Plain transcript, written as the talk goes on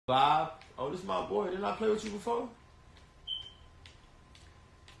Bob. Oh, this is my boy. Didn't I play with you before?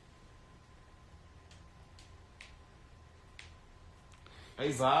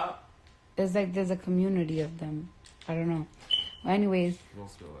 Hey, Bob. It's like there's a community of them. I don't know. Well, anyways. Don't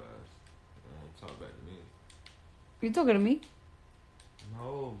spill ass. Don't talk back to me. You talking to me?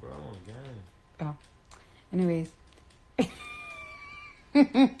 No, bro. I'm on the game. Oh.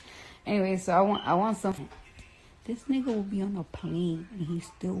 Anyways, so I want something. This nigga will be on a plane and he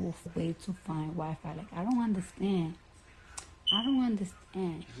still will wait to find Wi-Fi. Like, I don't understand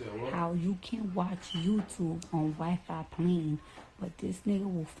how you can watch YouTube on Wi-Fi plane, but this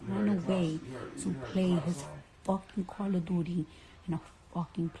nigga will find a way to play his fucking Call of Duty in a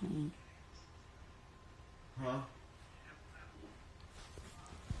fucking plane. Huh?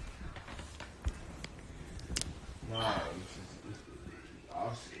 Nah, it's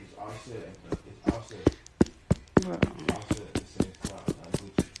offset. It's offset. Bro. Offset at the same spot. Not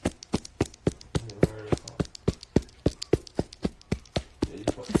Gucci.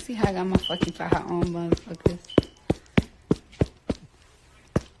 Let's see how I got my fucking fire on, motherfuckers.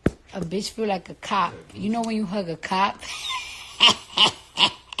 A bitch feel like a cop. You know when you hug a cop?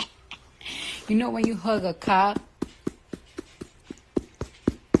 You know when you hug a cop?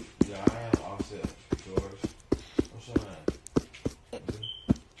 Yeah, I am offset, George. What's your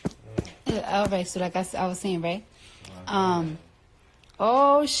name? Alright, so like I was saying, right?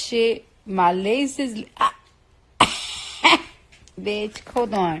 Oh shit, my laces. Bitch,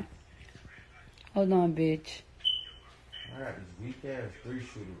 hold on, bitch. I got this weak ass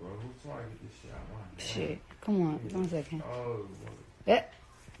 3-shooter, bro. Who's trying to get this shit out of my Shit, come on, 1 second. Oh,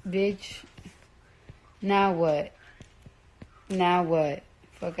 Bitch. Now what?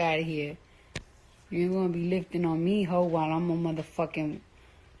 Fuck out of here. You ain't gonna be lifting on me, ho, while I'm on motherfucking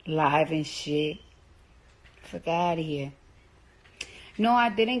live and shit. Fuck out of here. No, I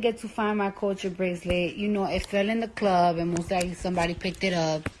didn't get to find my culture bracelet. You know, it fell in the club and most likely somebody picked it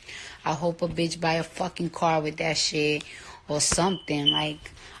up. I hope a bitch buy a fucking car with that shit or something.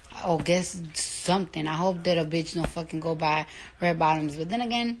 Like, or guess something. I hope that a bitch don't fucking go buy red bottoms. But then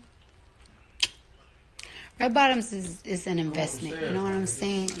again, red bottoms is an investment. You know what I'm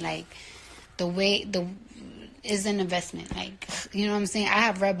saying? Like, is an investment. Like, you know what I'm saying? I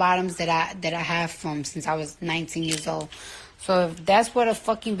have red bottoms that I have from since I was 19 years old. So if that's what a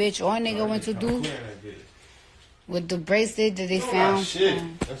fucking bitch or a nigga went to do with the bracelet that they found. Shit,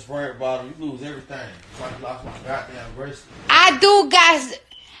 that's red bottom. You lose everything. It's like you lost my goddamn bracelet. I do, guys.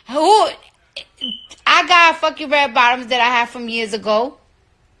 I got fucking red bottoms that I had from years ago.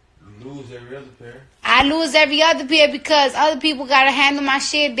 You lose every other pair. I lose every other pair because other people gotta handle my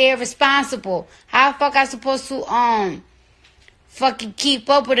shit. They're responsible. How the fuck I supposed to fucking keep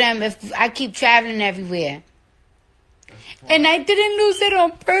up with them if I keep traveling everywhere? And I didn't lose it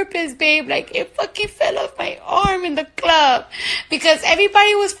on purpose, babe. Like, it fucking fell off my arm in the club because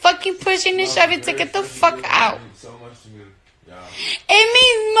everybody was fucking pushing and shoving to get the fuck out. It means so much to me. Yeah. It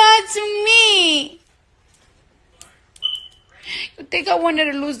means much to me. You think I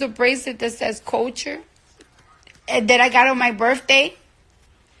wanted to lose the bracelet that says culture and that I got on my birthday?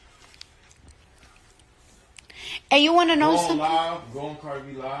 And you want to know something? Go on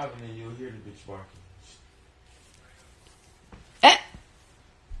Cardi live, and then you'll hear the bitch barking.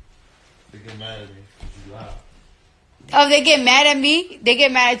 They get mad at me because you loud. Oh, they get mad at me? They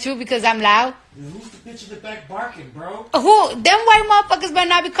get mad at you because I'm loud? Dude, who's the bitch in the back barking, bro? Who? Them white motherfuckers better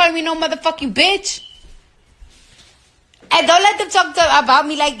not be calling me no motherfucking bitch. And don't let them talk about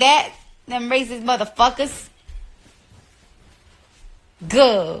me like that. Them racist motherfuckers.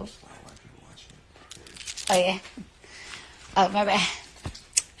 Good. Oh, yeah. Oh, my bad.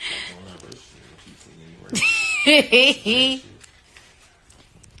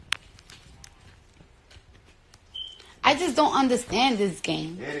 I just don't understand this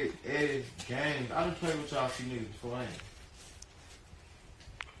game. Eddie, game. I done played with y'all two niggas before,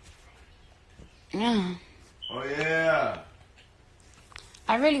 ain't Yeah. Oh, yeah.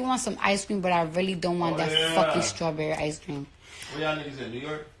 I really want some ice cream, but I really don't want that fucking strawberry ice cream. Where y'all niggas in New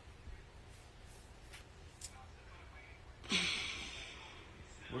York?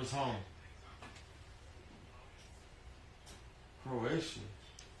 Where's home?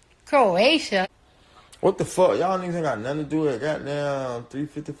 Croatia? What the fuck? Y'all niggas ain't got nothing to do with goddamn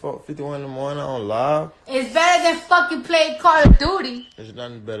 3:51 in the morning on live? It's better than fucking playing Call of Duty. There's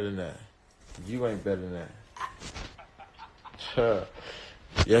nothing better than that. You ain't better than that.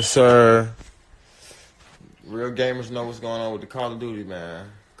 Yes, sir. Real gamers know what's going on with the Call of Duty, man.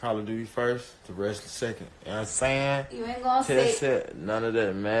 Call of Duty first, the rest second. You know what I'm saying? You ain't gonna say none of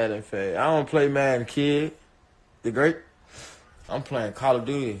that Madden fade. I don't play Madden, kid. The great. I'm playing Call of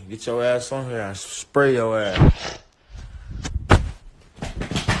Duty. Get your ass on here and spray your ass.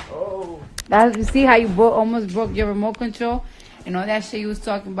 Oh. You see how you almost broke your remote control? And all that shit you was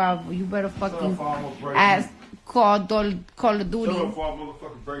talking about. You better fucking ask Call of Duty. Shut up before I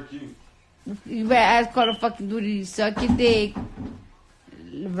motherfucking break you. You better ask Call of fucking Duty. Suck your dick.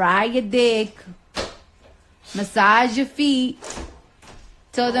 Ride your dick. Massage your feet.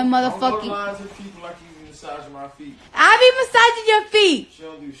 Tell them motherfucking. Don't lie to people like you massaging my feet. I be massaging your feet. She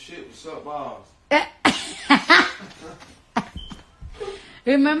don't do shit. What's up, balls?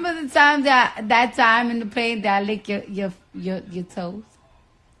 Remember the time that time in the plane that I lick your toes?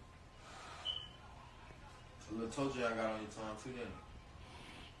 I told you I got on your tongue too then.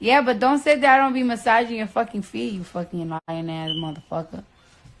 Yeah, but don't say that I don't be massaging your fucking feet, you fucking lying ass motherfucker.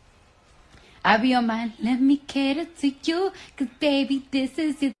 I be on mine. Let me cater to you, cause baby, this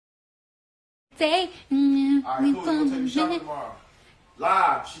is your day. Alright, cool. You gonna take me shopping tomorrow?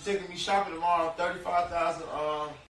 Live. She taking me shopping tomorrow. $35,000.